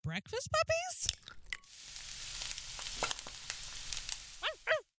breakfast puppies?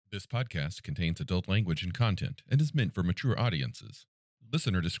 This podcast contains adult language and content and is meant for mature audiences.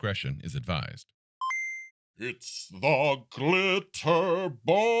 Listener discretion is advised. It's the Glitter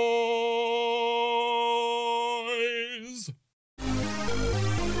Boys!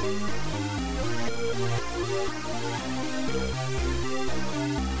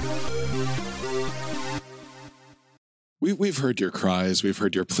 We've heard your cries, we've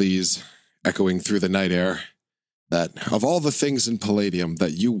heard your pleas echoing through the night air, that of all the things in Palladium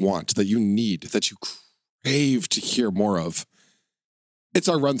that you want, that you need, that you crave to hear more of, it's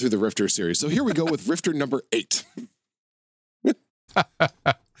our run through the Rifter series. So here we go with Rifter number 8.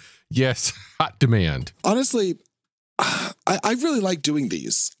 Yes, hot demand. Honestly, I really like doing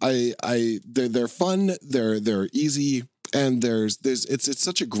these. They're fun, they're easy, and it's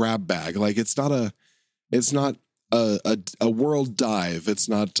such a grab bag. Like it's not a world dive. It's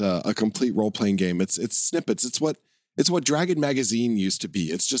not a complete role playing game. It's snippets. It's what Dragon Magazine used to be.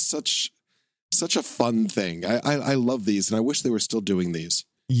 It's just such a fun thing. I love these, and I wish they were still doing these.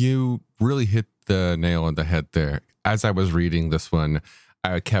 You really hit the nail on the head there. As I was reading this one,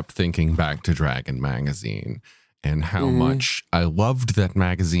 I kept thinking back to Dragon Magazine and how much I loved that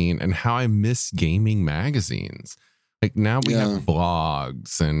magazine and how I miss gaming magazines. Like now we have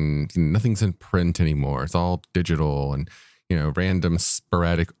blogs and nothing's in print anymore. It's all digital and, random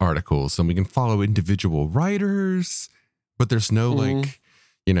sporadic articles. And we can follow individual writers, but there's no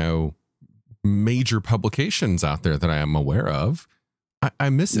major publications out there that I am aware of.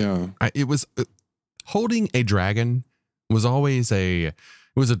 I miss it. It was holding a dragon was always a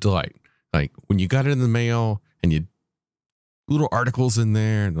delight. Like when you got it in the mail and you little articles in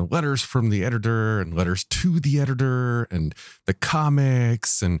there and the letters from the editor and letters to the editor and the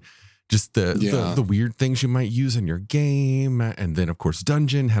comics and just the weird things you might use in your game. And then of course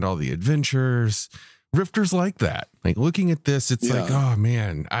Dungeon had all the adventures. Rifter's like that. Like looking at this, it's like, oh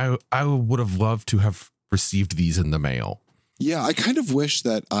man, I would have loved to have received these in the mail. Yeah, I kind of wish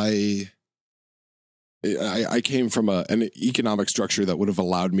that I came from an economic structure that would have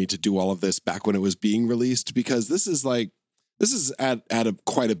allowed me to do all of this back when it was being released, because this is at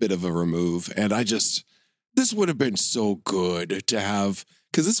quite a bit of a remove. And this would have been so good to have,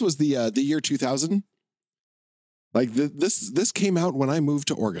 because this was the year 2000. Like this came out when I moved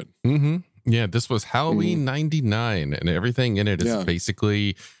to Oregon. Mm-hmm. Yeah, this was Halloween 99, and everything in it is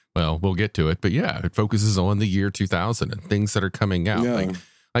basically, well, we'll get to it, but it focuses on the year 2000 and things that are coming out. Yeah.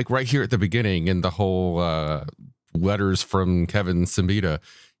 Like right here at the beginning in the whole letters from Kevin Siembieda,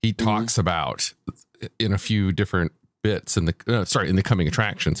 he talks about in a few different bits in the coming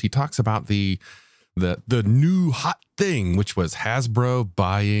attractions. He talks about the new hot thing, which was Hasbro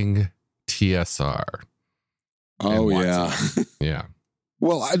buying TSR. Oh yeah. Yeah.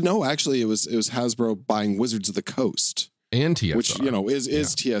 Well, no, actually it was Hasbro buying Wizards of the Coast and TSR, which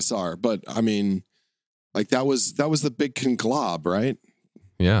is TSR, but I mean, like that was the big conglob, right?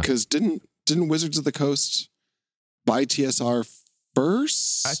 Yeah. Because didn't Wizards of the Coast buy TSR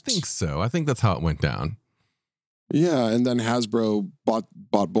first? I think so. I think that's how it went down. Yeah, and then Hasbro bought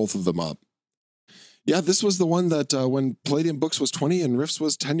both of them up. Yeah, this was the one that when Palladium Books was 20 and Rifts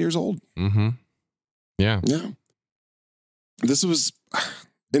was 10 years old. Mm-hmm. Yeah. Yeah. This was,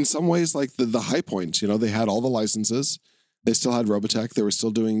 in some ways, like the high point. They had all the licenses. They still had Robotech. They were still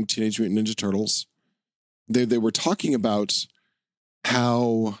doing Teenage Mutant Ninja Turtles. They were talking about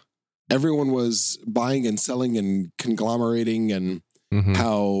how everyone was buying and selling and conglomerating, and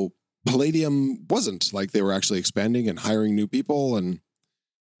how Palladium wasn't. Like they were actually expanding and hiring new people, and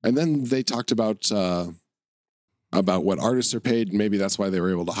then they talked about what artists are paid, and maybe that's why they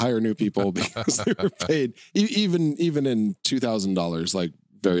were able to hire new people, because they were paid even in $2,000, like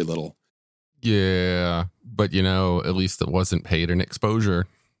very little. Yeah, but at least it wasn't paid in exposure.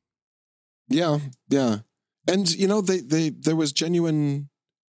 Yeah, yeah. And there was genuine.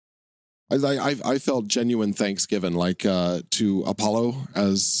 I felt genuine thanks given, like to Apollo,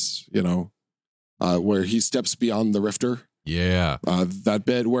 as where he steps beyond the Rifter. Yeah, that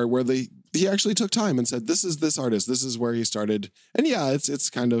bit where he actually took time and said, "This is this artist. This is where he started." And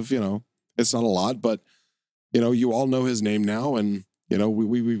it's kind of it's not a lot, but you all know his name now, and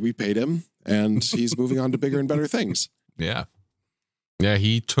we paid him, and he's moving on to bigger and better things. Yeah. Yeah,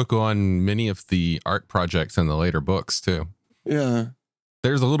 he took on many of the art projects in the later books, too. Yeah.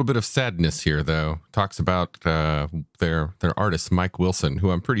 There's a little bit of sadness here, though. Talks about their artist, Mike Wilson,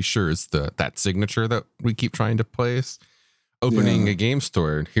 who I'm pretty sure is that signature that we keep trying to place, opening a game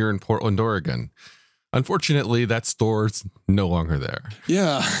store here in Portland, Oregon. Unfortunately, that store's no longer there.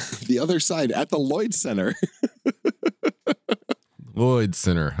 Yeah, the other side at the Lloyd Center. Lloyd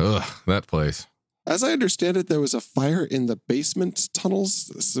Center. Ugh, that place. As I understand it, there was a fire in the basement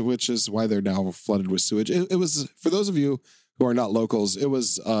tunnels, which is why they're now flooded with sewage. It was, for those of you who are not locals, it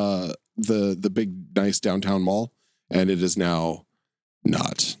was the big, nice downtown mall, and it is now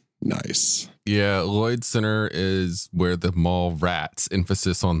not nice. Yeah, Lloyd Center is where the mall rats,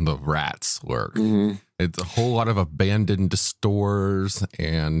 emphasis on the rats, work. Mm-hmm. It's a whole lot of abandoned stores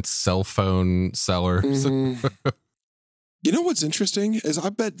and cell phone sellers. Mm-hmm. You know what's interesting is I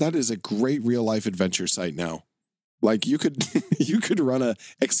bet that is a great real life adventure site now. Like you could run a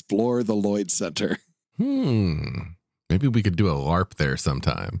explore the Lloyd Center. Maybe we could do a LARP there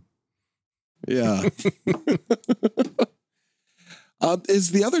sometime. Yeah.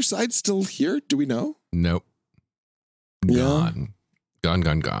 Is the other side still here? Do we know? Nope. Gone. Yeah.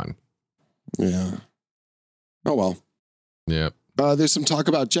 Gone. Yeah. Oh well. Yep. There's some talk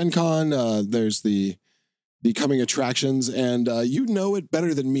about Gen Con. There's the coming attractions, and you know it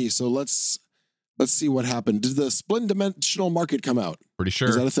better than me. So let's see what happened. Did the Splend Dimensional Market come out? Pretty sure.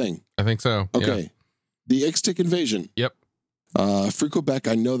 Is that a thing? I think so. Okay. Yeah. The Ixtic Invasion. Yep. Free Quebec,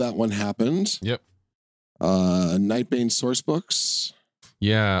 I know that one happened. Yep. Nightbane source books.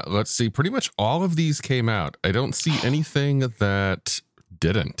 Yeah, let's see. Pretty much all of these came out. I don't see anything that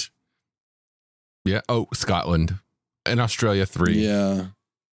didn't. Yeah. Oh, Scotland and Australia 3. Yeah.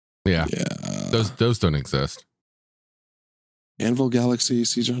 Those don't exist. Anvil Galaxy,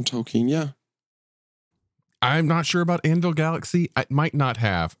 Siege on Tolkien. Yeah. I'm not sure about Anvil Galaxy. I might not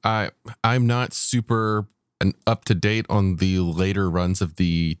have. I'm not super up to date on the later runs of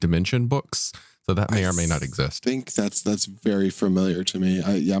the Dimension books, so that may or may not exist. I think that's very familiar to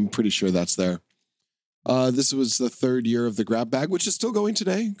me. I'm pretty sure that's there. This was the 3rd year of the grab bag, which is still going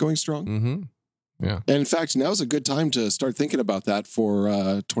today, going strong. Mm-hmm. Yeah. And in fact, now's a good time to start thinking about that for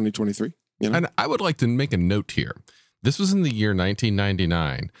 2023. You know? And I would like to make a note here. This was in the year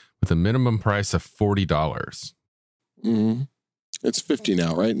 1999 with a minimum price of $40. Mm-hmm. It's $50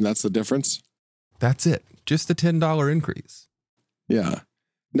 now, right? And that's the difference? That's it. Just a $10 increase. Yeah.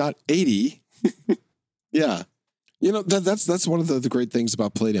 Not 80. Yeah. You know, that's one of the great things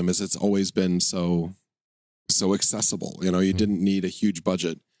about Palladium is it's always been so accessible. You know, you didn't need a huge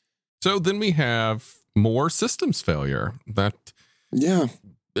budget. So then we have more systems failure.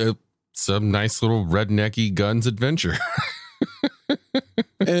 Some nice little rednecky guns adventure.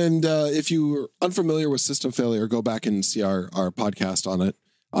 And if you're unfamiliar with system failure, go back and see our podcast on it.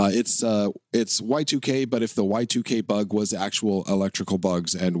 It's Y2K, but if the Y2K bug was actual electrical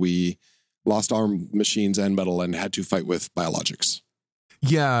bugs and we lost our machines and metal and had to fight with biologics.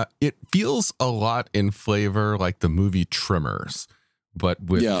 Yeah, it feels a lot in flavor like the movie Tremors, but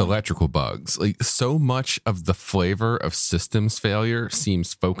with electrical bugs. Like so much of the flavor of systems failure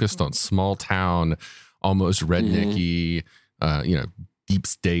seems focused on small town, almost rednecky, deep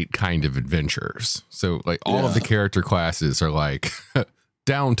state kind of adventures. So like all of the character classes are like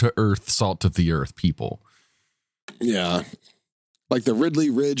down to earth, salt of the earth people. Yeah. Like the Ridley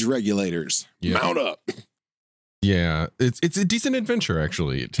Ridge Regulators. Yeah. Mount up. Yeah, it's a decent adventure,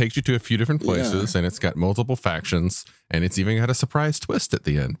 actually. It takes you to a few different places, and it's got multiple factions, and it's even got a surprise twist at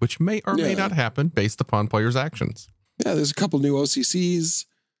the end, which may or may not happen based upon players' actions. Yeah, there's a couple new OCCs.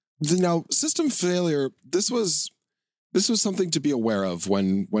 Now, system failure, this was something to be aware of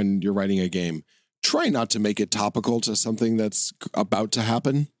when you're writing a game. Try not to make it topical to something that's about to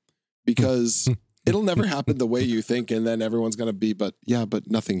happen, because it'll never happen the way you think, and then everyone's going to be, but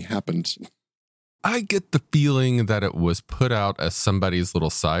nothing happened. I get the feeling that it was put out as somebody's little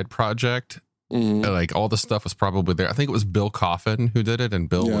side project. Mm-hmm. Like all the stuff was probably there. I think it was Bill Coffin who did it. And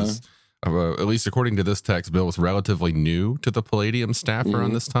Bill was, at least according to this text, Bill was relatively new to the Palladium staff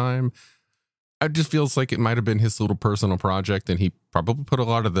around this time. It just feels like it might have been his little personal project, and he probably put a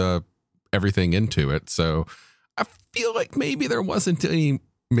lot of everything into it. So I feel like maybe there wasn't any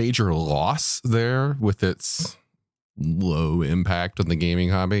major loss there with its low impact on the gaming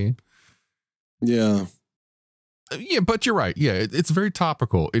hobby. Yeah. Yeah, but you're right. Yeah, it's very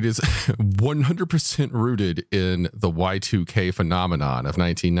topical. It is 100% rooted in the Y2K phenomenon of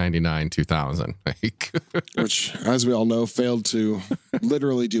 1999-2000. Which, as we all know, failed to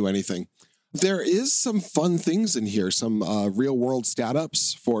literally do anything. There is some fun things in here, some real world stat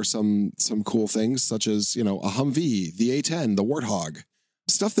ups for some cool things, such as, a Humvee, the A10, the Warthog,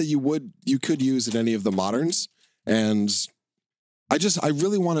 stuff that you could use in any of the moderns. And I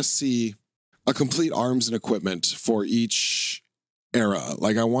really want to see a complete arms and equipment for each era.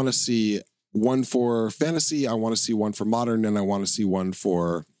 Like I want to see one for fantasy, I want to see one for modern, and I want to see one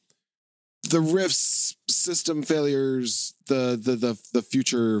for the rifts, system failures, the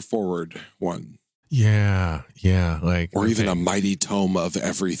future forward one. Yeah. Like, or even a mighty tome of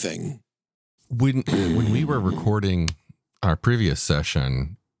everything. When we were recording our previous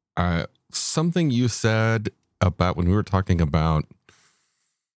session, something you said about when we were talking about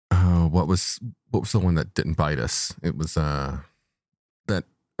what was the one that didn't bite us? It was that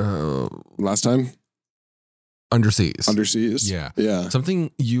last time. Underseas. Yeah.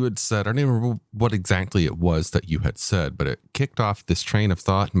 Something you had said. I don't even remember what exactly it was that you had said, but it kicked off this train of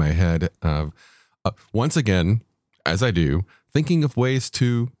thought in my head of once again, as I do, thinking of ways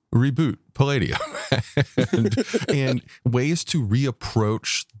to reboot Palladium and ways to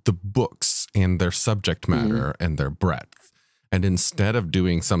reapproach the books and their subject matter and their breadth. And instead of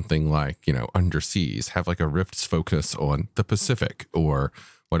doing something like, Underseas, have like a Rifts focus on the Pacific or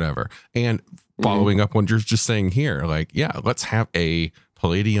whatever. And following up what you're just saying here, like, yeah, let's have a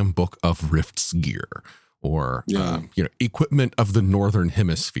Palladium book of Rifts gear or, equipment of the Northern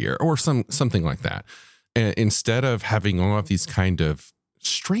Hemisphere or something like that. And instead of having all of these kind of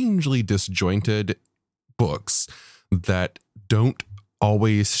strangely disjointed books that don't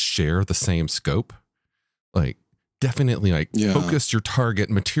always share the same scope, like definitely focus your target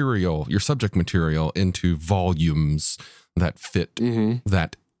material, your subject material into volumes that fit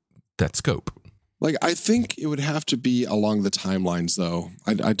that scope. Like, I think it would have to be along the timelines, though.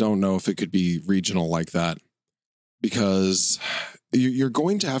 I don't know if it could be regional like that, because you're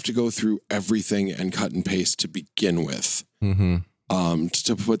going to have to go through everything and cut and paste to begin with,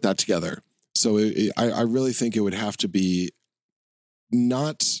 to put that together. So I really think it would have to be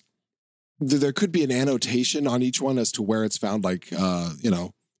not... There could be an annotation on each one as to where it's found, like,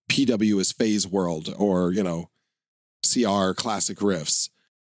 PW is Phase World or, CR Classic Riffs.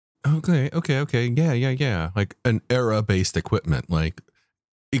 Okay. Yeah. Like an era-based equipment, like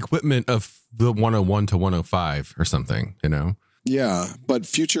equipment of the 101 to 105 or something, Yeah, but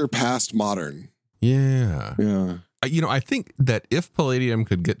future, past, modern. Yeah. I think that if Palladium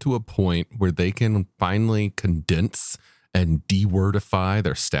could get to a point where they can finally condense and de-wordify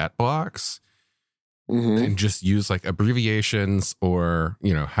their stat blocks and just use like abbreviations or,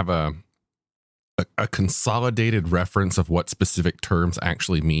 have a consolidated reference of what specific terms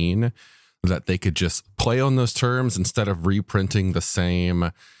actually mean, that they could just play on those terms instead of reprinting the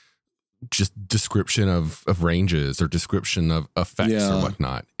same just description of ranges or description of effects or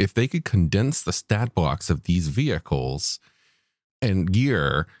whatnot. If they could condense the stat blocks of these vehicles and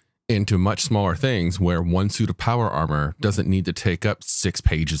gear into much smaller things where one suit of power armor doesn't need to take up 6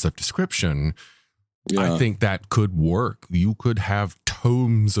 pages of description, I think that could work. You could have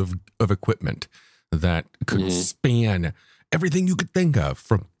tomes of equipment that could span everything you could think of,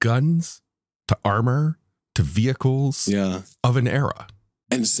 from guns to armor to vehicles of an era.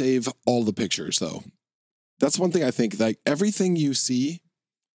 And save all the pictures, though. That's one thing I think, like everything you see,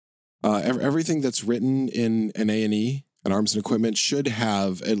 everything that's written in an A&E, an Arms and Equipment, should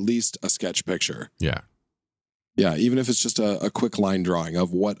have at least a sketch picture. Yeah. Yeah, even if it's just a quick line drawing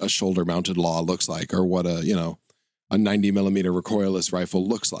of what a shoulder-mounted law looks like, or what a 90 millimeter recoilless rifle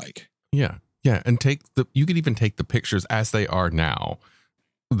looks like. Yeah. Yeah, and you could even take the pictures as they are now,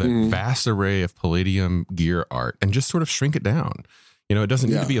 the vast array of Palladium gear art, and just sort of shrink it down. It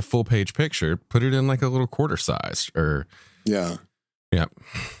doesn't need to be a full page picture. Put it in like a little quarter size or. Yeah.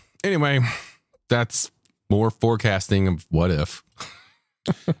 Anyway, that's more forecasting of what if.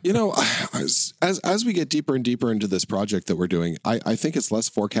 As we get deeper and deeper into this project that we're doing, I think it's less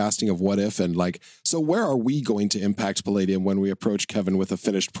forecasting of what if and like, so where are we going to impact Palladium when we approach Kevin with a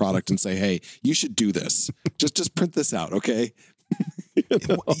finished product and say, hey, you should do this. Just print this out, okay?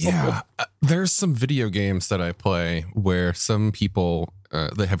 Yeah. There's some video games that I play where some people,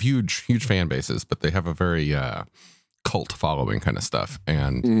 they have huge fan bases, but they have a very cult following kind of stuff.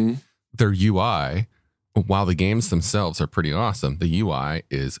 And their UI, while the games themselves are pretty awesome, the UI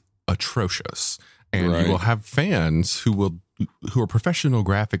is atrocious. And you will have fans who are professional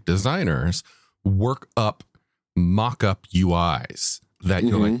graphic designers mock up UIs that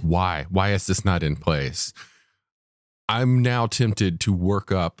you're like, why is this not in place? I'm now tempted to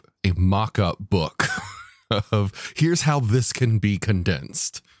work up a mock-up book of here's how this can be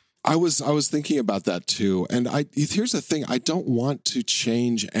condensed. I was thinking about that too. And here's the thing. I don't want to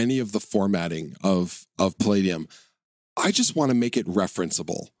change any of the formatting of Palladium. I just want to make it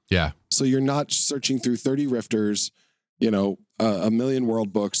referenceable. Yeah. So you're not searching through 30 Rifters, a million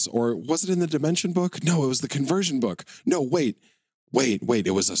world books, or was it in the Dimension book? No, it was the conversion book. No, wait.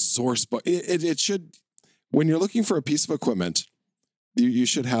 It was a source book. It should, when you're looking for a piece of equipment, you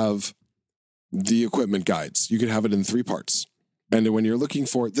should have the equipment guides. You could have it in 3 parts. And when you're looking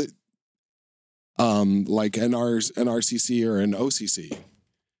for the, like an RCC or an OCC,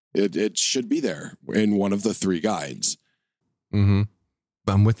 It should be there in one of the 3 guides. Mm-hmm.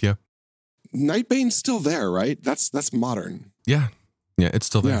 I'm with you. Nightbane's still there, right? That's modern. Yeah. Yeah, it's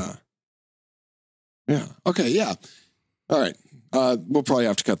still there. Yeah. Okay, yeah. All right. We'll probably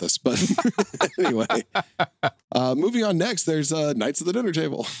have to cut this, but anyway. Moving on next, there's Knights of the Dinner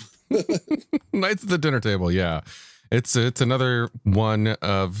Table. Knights of the Dinner Table, yeah. It's another one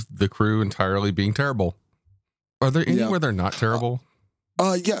of the crew entirely being terrible. Are there any where they're not terrible?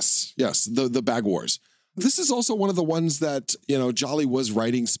 Yes. The Bag Wars. This is also one of the ones that, Jolly was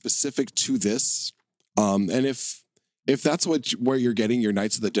writing specific to this. And if that's where you're getting your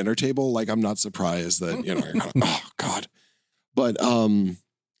Knights of the Dinner Table, like, I'm not surprised that, you're kind of, oh God. But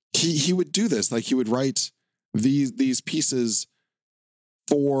he would do this. Like, he would write these pieces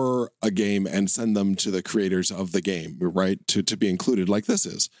for a game and send them to the creators of the game, right? To be included, like this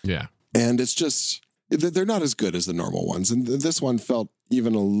is. Yeah. And it's just, they're not as good as the normal ones. And this one felt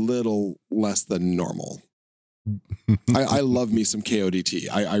even a little less than normal. I love me some KODT.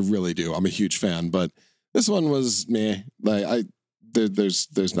 I really do. I'm a huge fan, but this one was meh. Like,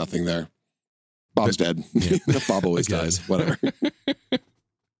 there's nothing there. Bob's dead. Yeah. Bob always dies. Whatever.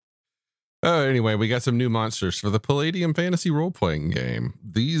 Anyway, we got some new monsters for the Palladium Fantasy role-playing game.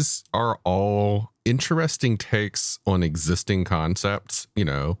 These are all interesting takes on existing concepts.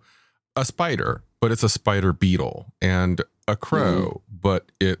 A spider, but it's a spider beetle, and a crow,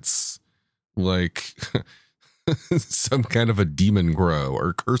 but it's like some kind of a demon crow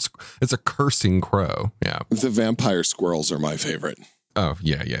or curse. It's a cursing crow. Yeah. The vampire squirrels are my favorite. Oh,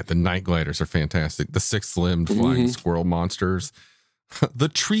 yeah. The night gliders are fantastic. The 6-limbed flying squirrel monsters. The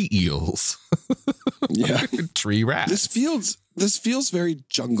tree eels. Yeah. Tree rats. This feels very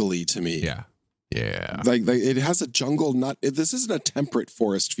jungly to me. Yeah. Yeah. Like it has a jungle, this isn't a temperate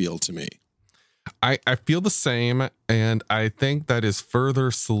forest feel to me. I feel the same, and I think that is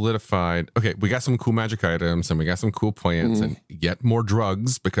further solidified. Okay, we got some cool magic items, and we got some cool plants, and yet more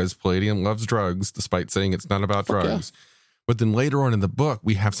drugs, because Palladium loves drugs, despite saying it's not about drugs. Yeah. But then later on in the book,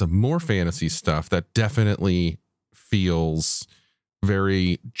 we have some more fantasy stuff that definitely feels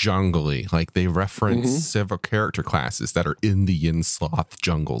very jungly. Like, they reference several character classes that are in the Yinsloth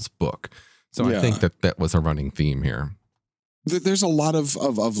Jungles book. So I think that was a running theme here. There's a lot of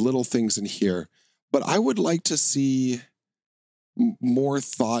little things in here, but I would like to see more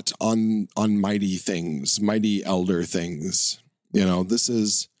thought on mighty things, mighty elder things.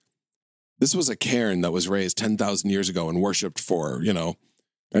 This was a cairn that was raised 10,000 years ago and worshipped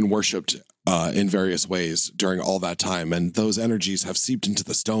in various ways during all that time. And those energies have seeped into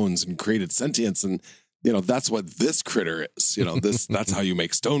the stones and created sentience. And, that's what this critter is. That's how you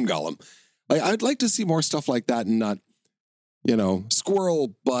make stone golem. I'd like to see more stuff like that, and not,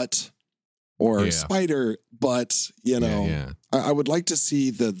 squirrel butt or spider butt. I would like to see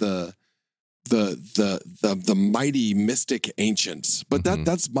the mighty mystic ancients, but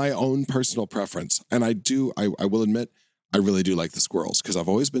that's my own personal preference. And I will admit, I really do like the squirrels, because I've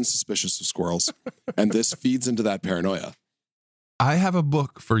always been suspicious of squirrels, and this feeds into that paranoia. I have a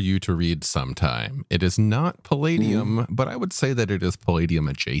book for you to read sometime. It is not Palladium, but I would say that it is Palladium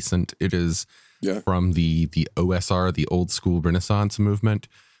adjacent. It is from the OSR, the old school Renaissance movement.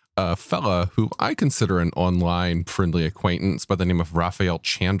 A fella who I consider an online friendly acquaintance by the name of Raphael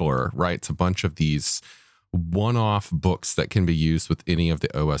Chandler writes a bunch of these one-off books that can be used with any of the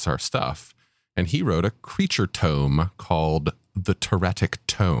OSR stuff. And he wrote a creature tome called The Teretic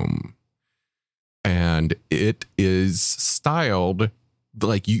Tome. And it is styled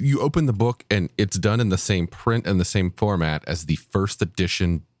like you open the book and it's done in the same print and the same format as the first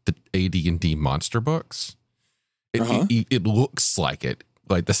edition AD&D monster books. It looks like it,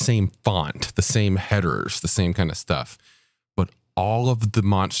 like the same font, the same headers, the same kind of stuff. But all of the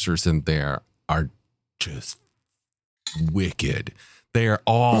monsters in there are just wicked. They are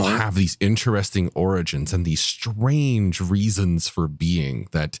all have these interesting origins and these strange reasons for being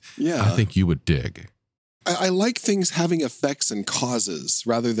that I think you would dig. I like things having effects and causes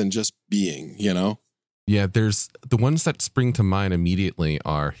rather than just being, Yeah, there's the ones that spring to mind immediately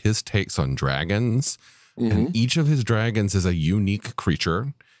are his takes on dragons. And each of his dragons is a unique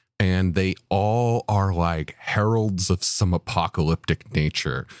creature, and they all are like heralds of some apocalyptic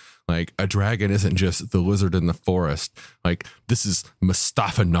nature. Like, a dragon isn't just the lizard in the forest. Like, this is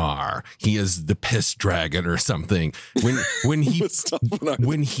Mustafanar. He is the piss dragon or something. When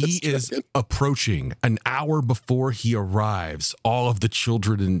he is approaching, an hour before he arrives, all of the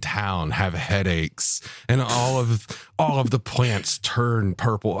children in town have headaches, and all of the plants turn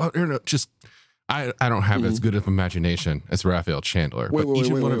purple. I don't have as good of imagination as Raphael Chandler, but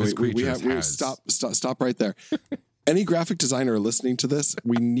each one of his creatures has. Stop right there. any graphic designer listening to this,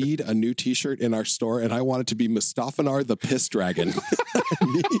 we need a new t-shirt in our store, and I want it to be Mustafanar the Piss Dragon.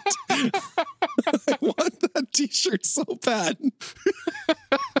 I want that t-shirt so bad.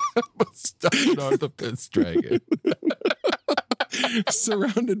 Mustafanar the Piss Dragon.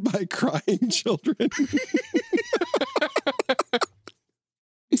 Surrounded by crying children.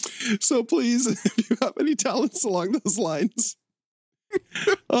 So please, if you have any talents along those lines.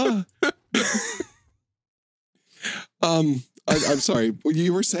 I'm sorry. What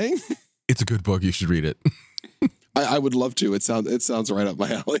you were saying? It's a good book. You should read it. I would love to. It sounds right up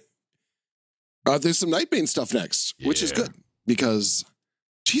my alley. There's some Nightbane stuff next, which is good because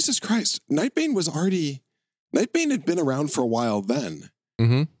Jesus Christ, Nightbane had been around for a while then.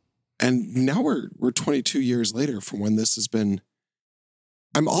 Mm-hmm. And now we're 22 years later from when this has been.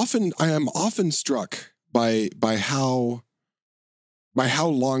 I am often struck by how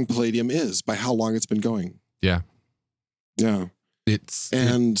long Palladium is, by how long it's been going. Yeah. Yeah. Its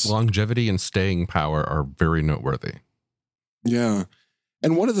longevity and staying power are very noteworthy. Yeah.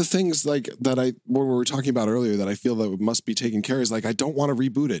 And one of the things like that when we were talking about earlier that I feel that must be taken care of is like, I don't want to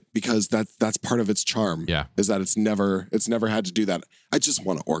reboot it because that's part of its charm. Yeah. Is that it's never had to do that. I just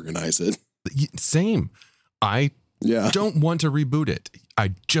want to organize it. Same. I don't want to reboot it.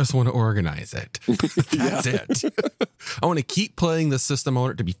 I just want to organize it. That's it. I want to keep playing the system. I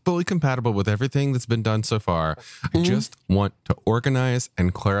want it to be fully compatible with everything that's been done so far. I just want to organize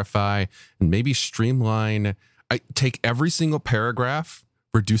and clarify and maybe streamline. I take every single paragraph,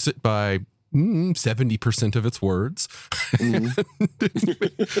 reduce it by 70% of its words.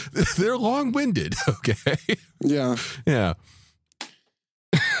 They're long-winded. Okay. Yeah. Yeah.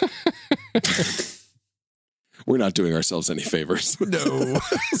 We're not doing ourselves any favors. No,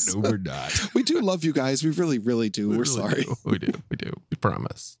 we're not. We do love you guys. We really, really do. We're really sorry. Do. We do. We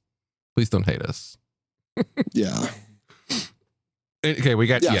promise. Please don't hate us. Yeah. Okay, we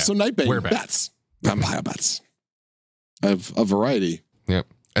got So Nightbane bats, vampire bats, of a variety. Yep,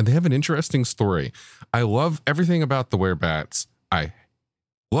 and they have an interesting story. I love everything about the werebats. I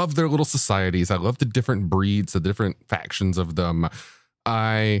love their little societies. I love the different breeds, the different factions of them.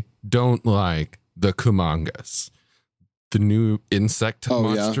 I don't like the Kumangas, the new insect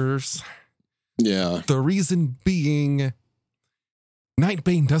monsters. Yeah. The reason being,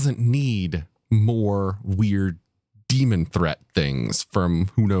 Nightbane doesn't need more weird demon threat things from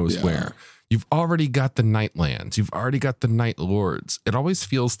who knows where. You've already got the Nightlands. You've already got the Night Lords. It always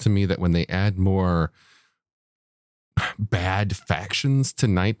feels to me that when they add more bad factions to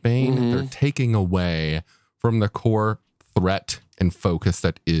Nightbane, they're taking away from the core threat and focus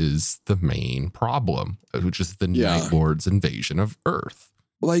that is the main problem, which is the Night Lord's invasion of Earth.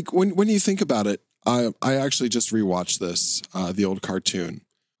 Like when you think about it, I actually just rewatched this, the old cartoon.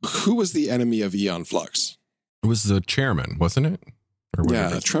 Who was the enemy of Aeon Flux? It was the chairman, wasn't it?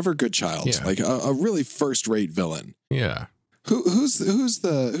 Yeah, Trevor Goodchild, like a really first-rate villain. Yeah. Who's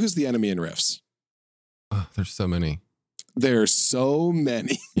the enemy in Rifts? Oh, there's so many. There's so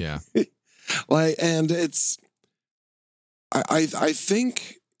many. Yeah. And it's. I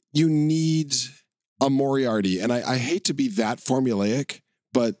think you need a Moriarty, and I hate to be that formulaic,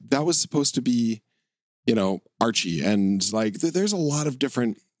 but that was supposed to be, Archie, and like there's a lot of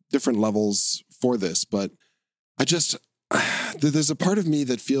different levels for this, but I just there's a part of me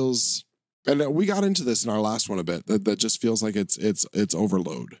that feels, and we got into this in our last one a bit, that just feels like it's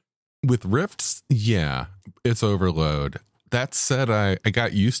overload. With Rifts, yeah, it's overload. That said, I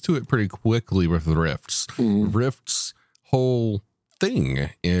got used to it pretty quickly with Rifts. Rifts whole thing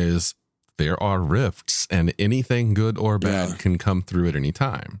is there are rifts and anything good or bad can come through at any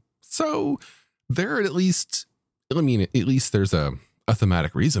time. So there at least there's a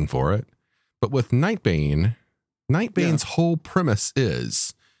thematic reason for it. But with Nightbane's whole premise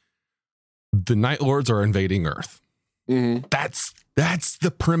is the Night Lords are invading Earth. That's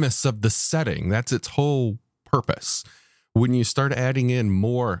the premise of the setting. That's its whole purpose. When you start adding in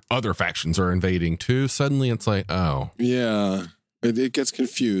more other factions are invading too, suddenly it's like, oh. Yeah, it gets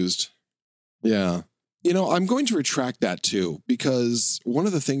confused. Yeah. I'm going to retract that too, because one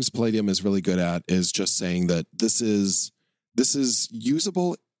of the things Palladium is really good at is just saying that this is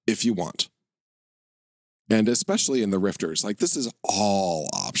usable if you want. And especially in the Rifters, like this is all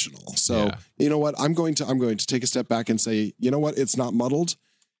optional. So, you know what? I'm going to take a step back and say, you know what? It's not muddled.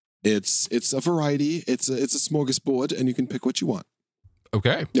 It's a variety. It's a smorgasbord, and you can pick what you want.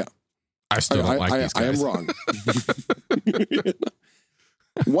 Okay. Yeah. I still don't like these guys. I am wrong.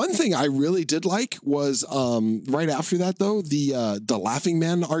 One thing I really did like was right after that though, the Laughing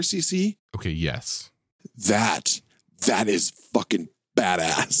Man RCC. Okay. Yes. That is fucking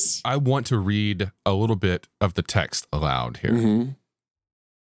badass. I want to read a little bit of the text aloud here. Mm-hmm.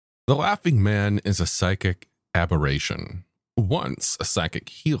 The Laughing Man is a psychic aberration. Once a psychic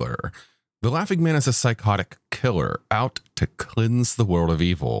healer, the Laughing Man is a psychotic killer out to cleanse the world of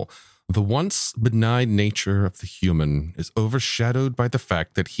evil. The once benign nature of the human is overshadowed by the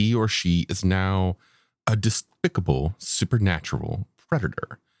fact that he or she is now a despicable supernatural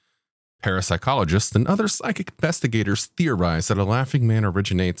predator. Parapsychologists and other psychic investigators theorize that a Laughing Man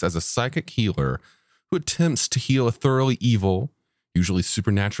originates as a psychic healer who attempts to heal a thoroughly evil, usually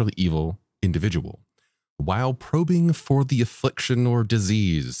supernaturally evil, individual. While probing for the affliction or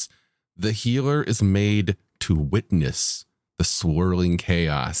disease, the healer is made to witness the swirling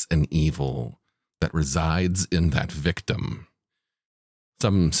chaos and evil that resides in that victim.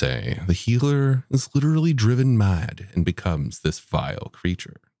 Some say the healer is literally driven mad and becomes this vile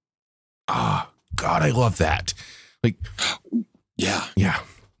creature. Ah, God, I love that. Like, yeah.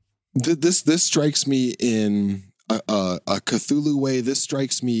 This strikes me in a Cthulhu way. This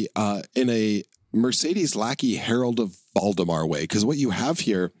strikes me in a Mercedes Lackey Herald of Valdemar way, because what you have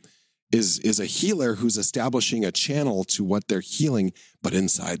here is a healer who's establishing a channel to what they're healing, but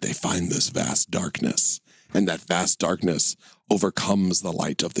inside they find this vast darkness, and that vast darkness overcomes the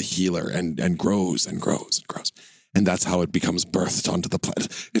light of the healer and grows and grows and grows, and that's how it becomes birthed onto the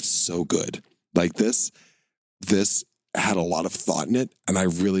planet. It's so good. Like this had a lot of thought in it, and I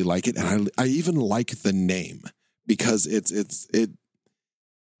really like it, and I even like the name because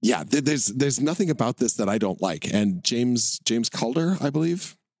there's nothing about this that I don't like, and James Calder, I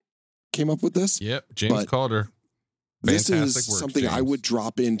believe, came up with this. Yep, James Calder. This Fantastic is work, something James. I would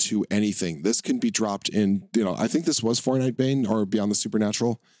drop into anything. This can be dropped in, I think this was Fortnite Bane or Beyond the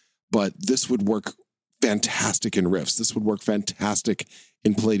Supernatural, but this would work fantastic in Rifts. This would work fantastic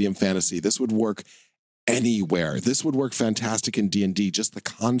in Palladium Fantasy. This would work anywhere. This would work fantastic in D&D. Just the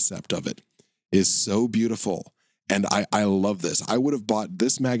concept of it is so beautiful. And I love this. I would have bought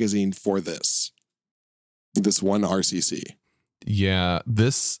this magazine for this one RCC. Yeah,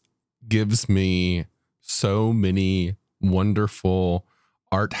 this gives me so many wonderful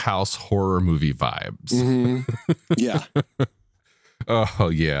art house horror movie vibes. Mm-hmm. Yeah. Oh,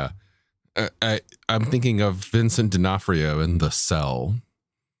 yeah. I'm thinking of Vincent D'Onofrio in The Cell.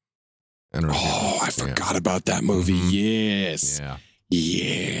 I forgot about that movie. Mm-hmm. Yes. Yeah.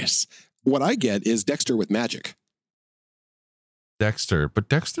 Yes. What I get is Dexter with magic. Dexter, but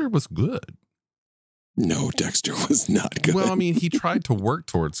Dexter was good. No, Dexter was not good. Well, I mean, he tried to work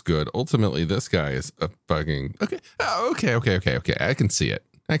towards good. Ultimately, this guy is a fucking okay. I can see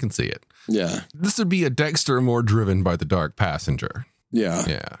it. Yeah. This would be a Dexter more driven by the dark passenger. Yeah.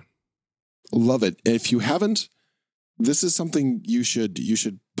 Yeah. Love it. If you haven't, this is something you should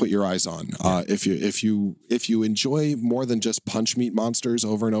put your eyes on. If you enjoy more than just punch meat monsters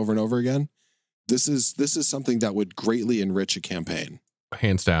over and over and over again, this is something that would greatly enrich a campaign.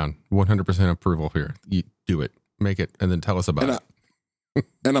 Hands down, 100% approval here. You do it, make it, and then tell us about it.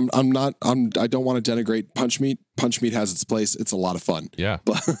 And I don't want to denigrate Punch Meat. Punch Meat has its place. It's a lot of fun. Yeah.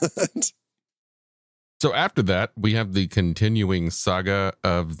 But so after that, we have the continuing saga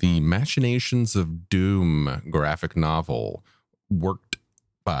of the Machinations of Doom graphic novel, worked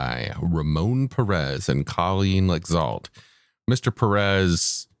by Ramon Perez and Colleen Lexalt. Mr.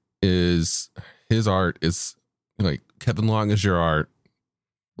 Perez his art is like Kevin Long is your art.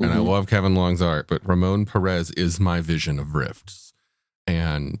 And I love Kevin Long's art, but Ramon Perez is my vision of Rifts.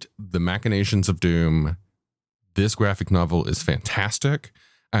 And the Machinations of Doom, this graphic novel is fantastic,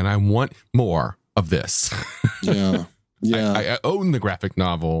 and I want more of this. Yeah. I own the graphic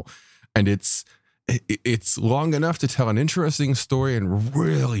novel, and it's long enough to tell an interesting story and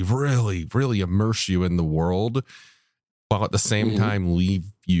really, really, really immerse you in the world, while at the same time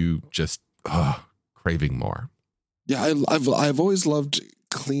leave you just craving more. Yeah, I've always loved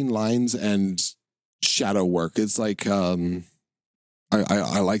clean lines and shadow work. It's like I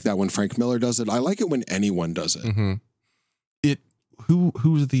like that when Frank Miller does it. I like it when anyone does it. Mm-hmm.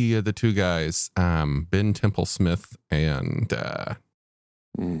 Who's the two guys? Ben Temple-Smith and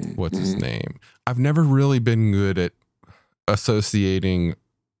what's his name? I've never really been good at associating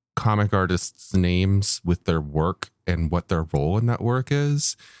comic artists' names with their work and what their role in that work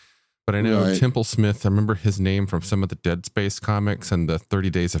is. But I know Temple-Smith, I remember his name from some of the Dead Space comics and the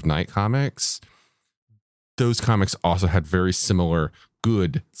 30 Days of Night comics. Those comics also had very similar,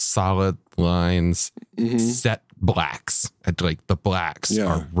 good, solid lines, set blacks. Like the blacks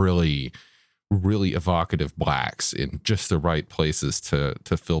are really, really evocative blacks in just the right places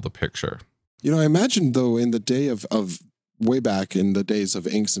to fill the picture. You know, I imagine, though, in the day of way back in the days of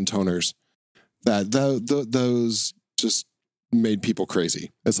inks and toners, that those just made people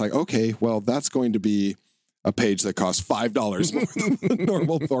crazy. It's like, okay, well, that's going to be a page that costs $5 more than the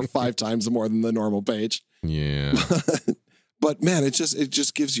normal, or 5 times more than the normal page. Yeah. But man, it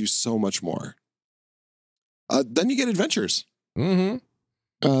just gives you so much more. Then you get adventures.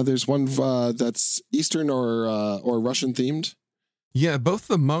 Mm-hmm. There's one that's Eastern or Russian themed. Yeah, both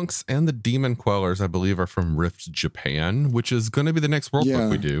the monks and the demon quellers, I believe, are from Rift Japan, which is going to be the next world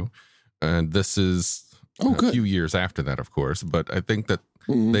book we do. And this is a few years after that, of course. But I think that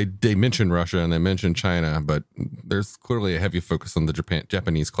they mention Russia and they mention China, but there's clearly a heavy focus on the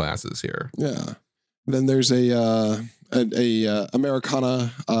Japanese classes here. Yeah. Then there's a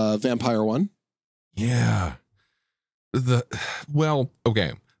Americana vampire one. Yeah.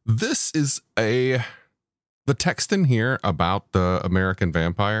 Okay. This is the text in here about the American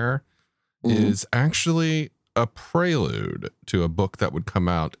vampire is actually a prelude to a book that would come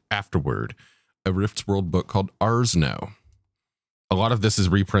out afterward, a Rift's World book called Ars No. A lot of this is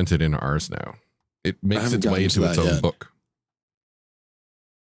reprinted in Ars No. It makes its way into its own book.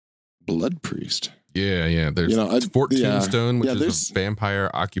 Blood Priest. Yeah. There's Fort Tombstone, which is a vampire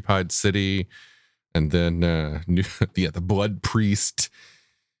occupied city. And then the Blood Priest.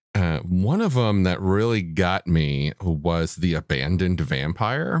 One of them that really got me was the Abandoned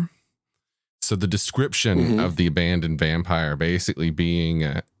Vampire. So the description of the Abandoned Vampire basically being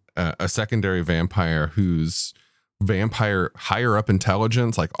a secondary vampire whose vampire higher up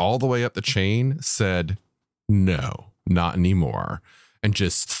intelligence, like all the way up the chain, said, no, not anymore. And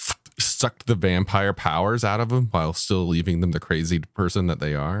just sucked the vampire powers out of them while still leaving them the crazy person that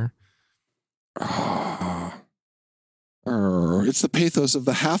they are. It's the pathos of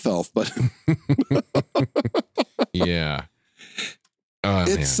the half elf, but yeah.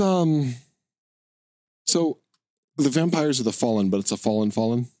 It's so the vampires are the fallen, but it's a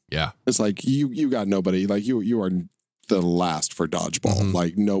fallen. Yeah. It's like you got nobody. Like you are the last for dodgeball.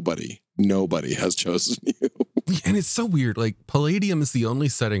 Like nobody has chosen you. And it's so weird. Like Palladium is the only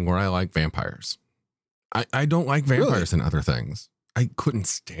setting where I like vampires. I don't like vampires in other things. I couldn't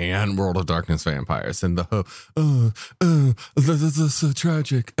stand World of Darkness vampires and this is so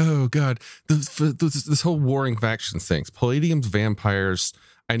tragic. Oh God, this whole warring factions things. Palladium's vampires.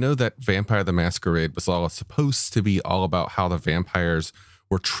 I know that Vampire the Masquerade was all supposed to be all about how the vampires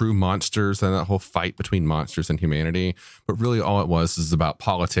were true monsters and that whole fight between monsters and humanity. But really all it was is about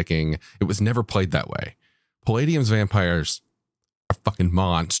politicking. It was never played that way. Palladium's vampires are fucking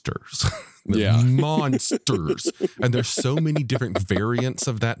monsters. Monsters. And there's so many different variants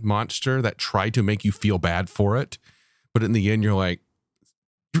of that monster that try to make you feel bad for it. But in the end, you're like,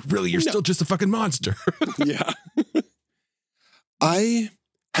 you're still just a fucking monster. Yeah.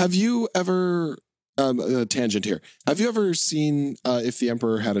 Have you ever, tangent here, have you ever seen If the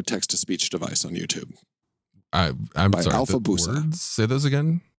Emperor Had a Text-to-Speech Device on YouTube? I'm by sorry. Alpha Busa. Say those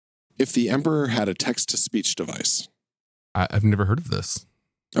again. If the Emperor Had a Text-to-Speech Device. I've never heard of this.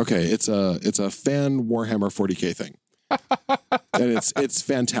 Okay, it's a fan Warhammer 40K thing. And it's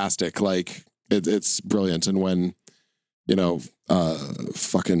fantastic. Like it's brilliant. And when,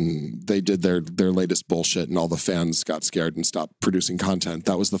 fucking they did their latest bullshit and all the fans got scared and stopped producing content,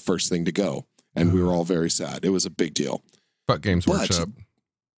 that was the first thing to go. And we were all very sad. It was a big deal. Fuck Games Workshop.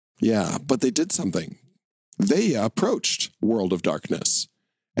 Yeah, but they did something. They approached World of Darkness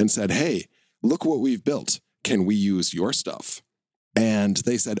and said, hey, look what we've built. Can we use your stuff? And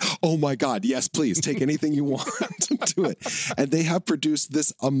they said, oh my God, yes, please take anything you want to do it. And they have produced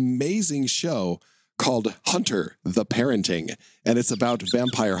this amazing show called Hunter, the Parenting. And it's about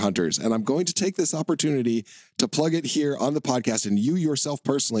vampire hunters. And I'm going to take this opportunity to plug it here on the podcast. And you yourself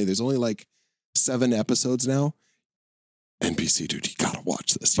personally, there's only like 7 episodes now. NPC, dude, you gotta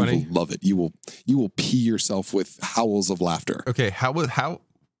watch this. Funny. You will love it. You will pee yourself with howls of laughter. Okay,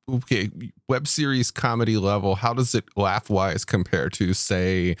 okay, web series comedy level, how does it laugh-wise compare to,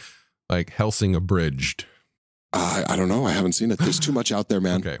 say, like Hellsing Abridged? I don't know. I haven't seen it. There's too much out there,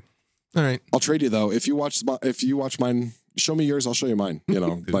 man. Okay. All right. I'll trade you, though. If you watch mine, show me yours, I'll show you mine.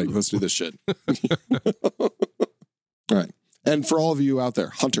 Like, let's do this shit. All right. And for all of you out there,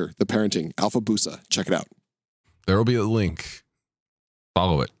 Hunter, the Parenting, Alpha Busa, check it out. There will be a link.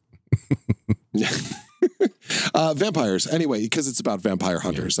 Follow it. Vampires. Anyway, because it's about vampire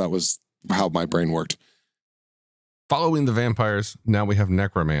hunters. That was how my brain worked. Following the vampires, now we have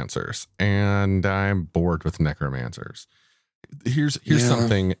necromancers. And I'm bored with necromancers. Here's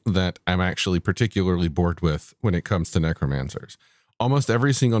something that I'm actually particularly bored with when it comes to necromancers. Almost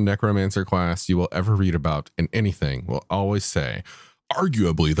every single necromancer class you will ever read about in anything will always say,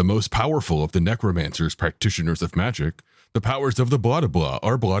 arguably the most powerful of the necromancers practitioners of magic, the powers of the blah, blah,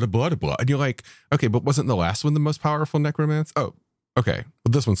 are blah, blah, blah. And you're like, okay, but wasn't the last one the most powerful necromancer? Oh, okay.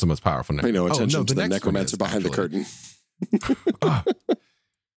 Well, this one's the most powerful necromancer. Pay no attention to the necromancer behind the curtain.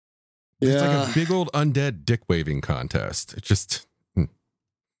 It's like a big old undead dick waving contest. It just...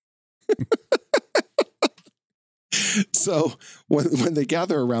 So when they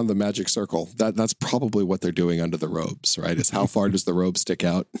gather around the magic circle, that's probably what they're doing under the robes, right? Is how far does the robe stick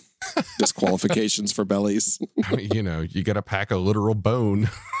out? Disqualifications for bellies. I mean, you know, you got to pack a literal bone.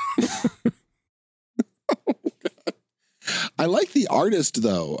 I like the artist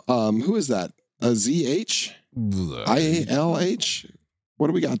though. Who is that? A ZH? IALH? What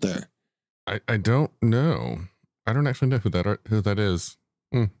do we got there? I don't know. I don't actually know who that is.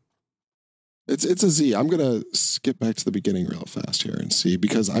 It's a Z. I'm gonna skip back to the beginning real fast here and see,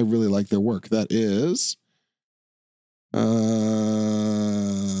 because I really like their work. That is, hell,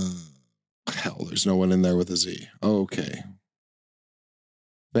 there's no one in there with a Z. Okay,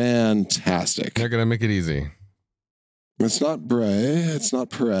 fantastic. They're gonna make it easy. It's not Bray. It's not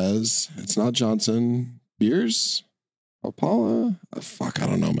Perez. It's not Johnson. Beers. Opala. Fuck, I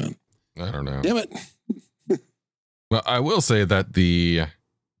don't know, man. I don't know. Damn it. Well, I will say that the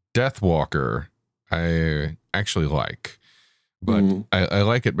Deathwalker I actually like, but I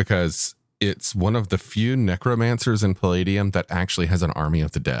like it because it's one of the few necromancers in Palladium that actually has an army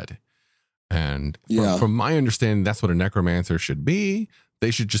of the dead. And from my understanding, that's what a necromancer should be.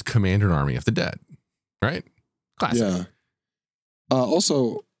 They should just command an army of the dead, right? Classic. Yeah.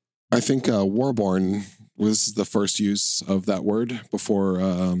 Also, I think Warborn was the first use of that word before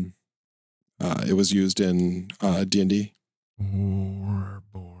it was used in D&D. Warborn.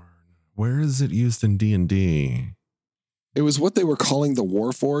 Where is it used in D&D? It was what they were calling the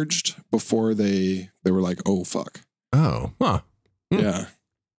Warforged before they were like, oh fuck. Oh, huh. Yeah.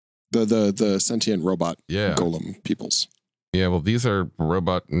 The sentient robot golem peoples. Yeah, well, these are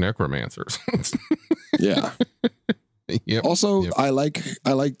robot necromancers. Yeah. Yep. Also, yep. I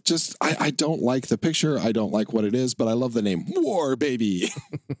don't like the picture. I don't like what it is, but I love the name War Baby.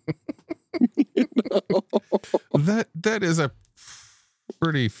 You know? That is a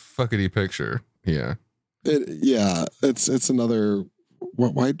pretty fuckety picture. Yeah. It's another.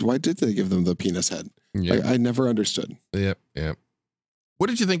 Why did they give them the penis head? Yep. I never understood. Yep. What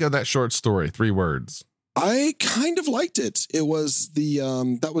did you think of that short story? 3 words. I kind of liked it. It was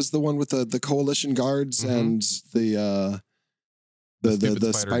that was the one with the coalition guards and the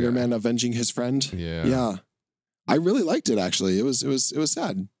Spider-Man avenging his friend. Yeah. I really liked it actually. It was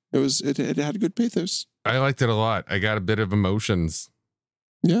sad. It had good pathos. I liked it a lot. I got a bit of emotions.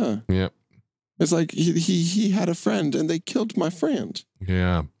 Yeah. Yep. It's like he had a friend and they killed my friend.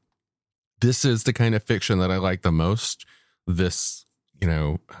 Yeah. This is the kind of fiction that I like the most. This,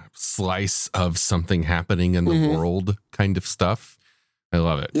 slice of something happening in the world kind of stuff. I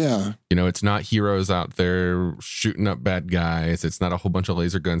love it. Yeah. It's not heroes out there shooting up bad guys. It's not a whole bunch of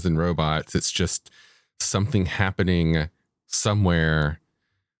laser guns and robots. It's just something happening somewhere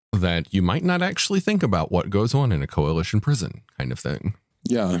that you might not actually think about what goes on in a coalition prison kind of thing.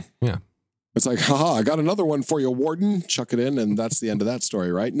 Yeah. Yeah. It's like, haha, I got another one for you, Warden. Chuck it in, and that's the end of that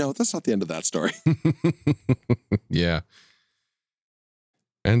story, right? No, that's not the end of that story. Yeah.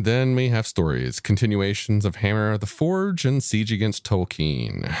 And then we have stories, continuations of Hammer of the Forge and Siege Against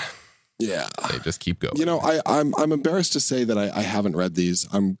Tolkien. Yeah. They just keep going. I'm embarrassed to say that I haven't read these.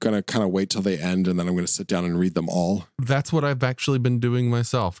 I'm going to kind of wait till they end, and then I'm going to sit down and read them all. That's what I've actually been doing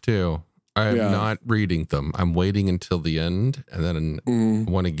myself, too. I'm not reading them. I'm waiting until the end, and then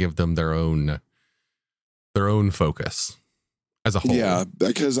I want to give them their own focus as a whole. Yeah,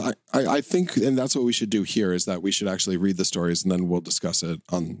 because I think, and that's what we should do here, is that we should actually read the stories, and then we'll discuss it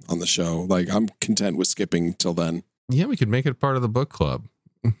on the show. Like, I'm content with skipping till then. Yeah, we could make it part of the book club.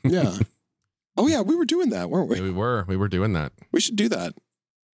 Yeah. Oh, yeah, we were doing that, weren't we? Yeah, we were doing that. We should do that.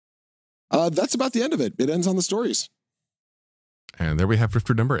 That's about the end of it. It ends on the stories. And there we have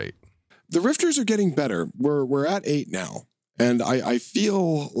Rifter number 8. The Rifters are getting better. We're at 8 now. And I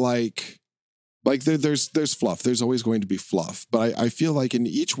feel like there's fluff. There's always going to be fluff. But I feel like in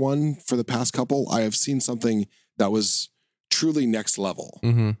each one for the past couple, I have seen something that was truly next level.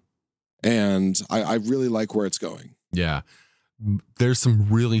 Mm-hmm. And I really like where it's going. Yeah. There's some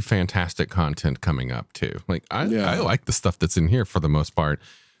really fantastic content coming up too. Like I like the stuff that's in here for the most part.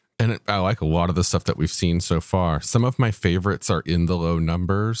 And I like a lot of the stuff that we've seen so far. Some of my favorites are in the low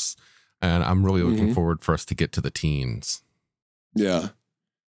numbers. And I'm really looking forward for us to get to the teens. Yeah.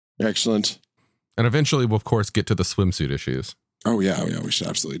 Excellent. And eventually we'll, of course, get to the swimsuit issues. Oh, yeah. We should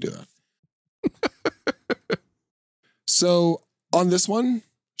absolutely do that. So on this one,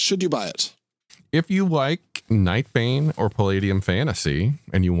 should you buy it? If you like Nightbane or Palladium Fantasy,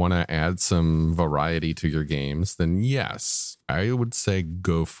 and you want to add some variety to your games, then yes, I would say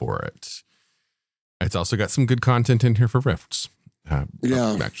go for it. It's also got some good content in here for Rifts.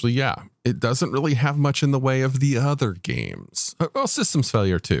 Actually, it doesn't really have much in the way of the other games. Well, Systems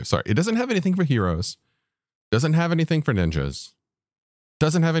Failure too. Sorry, it doesn't have anything for Heroes. Doesn't have anything for Ninjas.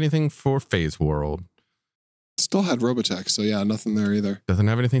 Doesn't have anything for Phase World. Still had Robotech, so yeah, nothing there either. Doesn't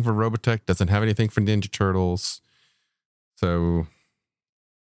have anything for Robotech. Doesn't have anything for Ninja Turtles. So,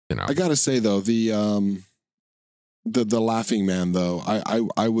 I gotta say though, the Laughing Man though,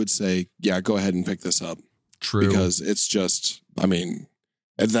 I would say, go ahead and pick this up. True, because it's just,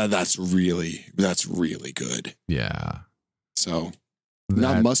 that's really good. Yeah. So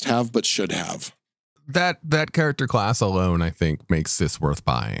not must have, but should have. That character class alone, I think, makes this worth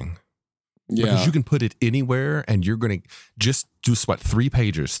buying. Yeah. Because you can put it anywhere and you're going to just do 3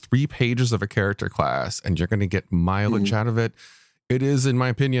 pages of a character class, and you're going to get mileage out of it. It is, in my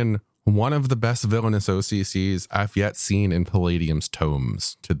opinion, one of the best villainous OCCs I've yet seen in Palladium's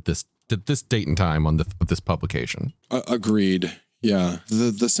tomes to this date and time of this publication. Agreed. Yeah.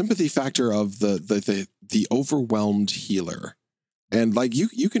 The sympathy factor of the overwhelmed healer. And like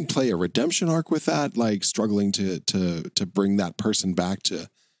you can play a redemption arc with that, like struggling to bring that person back to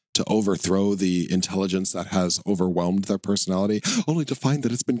overthrow the intelligence that has overwhelmed their personality, only to find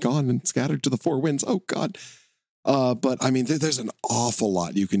that it's been gone and scattered to the 4 winds. Oh God. But I mean, there's an awful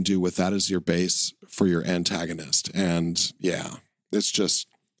lot you can do with that as your base for your antagonist. And yeah, it's just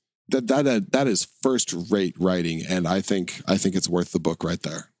that is first rate writing. And I think it's worth the book right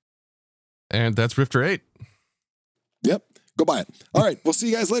there. And that's Rifter 8. Yep. Go buy it. All right. We'll see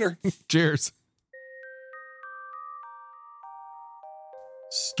you guys later. Cheers.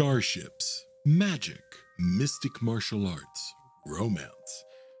 Starships, magic, mystic martial arts, romance.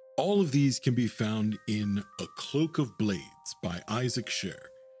 All of these can be found in A Cloak of Blades by Isaac Scher.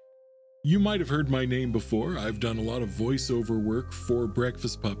 You might have heard my name before. I've done a lot of voiceover work for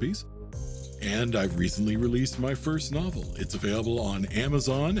Breakfast Puppies, and I've recently released my first novel. It's available on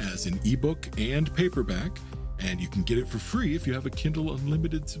Amazon as an ebook and paperback, and you can get it for free if you have a Kindle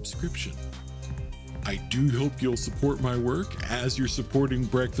Unlimited subscription. I do hope you'll support my work as you're supporting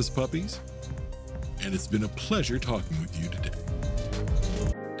Breakfast Puppies, and it's been a pleasure talking with you today.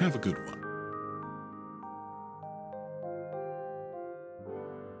 Have a good one.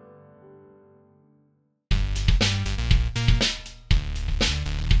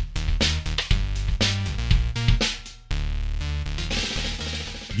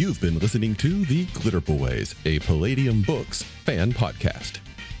 You've been listening to The Glitter Boys, a Palladium Books fan podcast.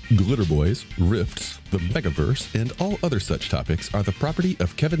 Glitter Boys, Rifts, the Megaverse, and all other such topics are the property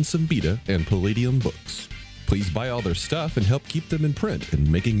of Kevin Simbita and Palladium Books. Please buy all their stuff and help keep them in print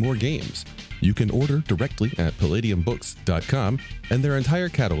and making more games. You can order directly at palladiumbooks.com, and their entire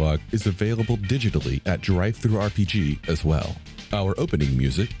catalog is available digitally at DriveThruRPG as well. Our opening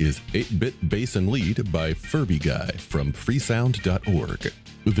music is 8-Bit Bass and Lead by Furby Guy from freesound.org.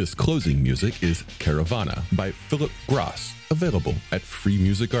 This closing music is Caravana by Philip Gross, available at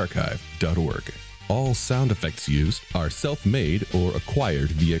freemusicarchive.org. All sound effects used are self-made or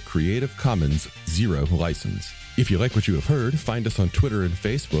acquired via Creative Commons 0 license. If you like what you have heard, find us on Twitter and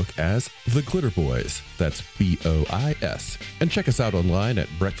Facebook as The Glitter Boys. That's BOIS. And check us out online at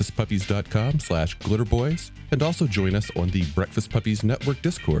breakfastpuppies.com/glitterboys. And also join us on the Breakfast Puppies Network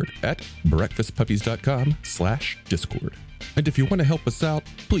Discord at breakfastpuppies.com/discord. And if you want to help us out,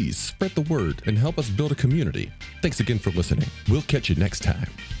 please spread the word and help us build a community. Thanks again for listening. We'll catch you next time.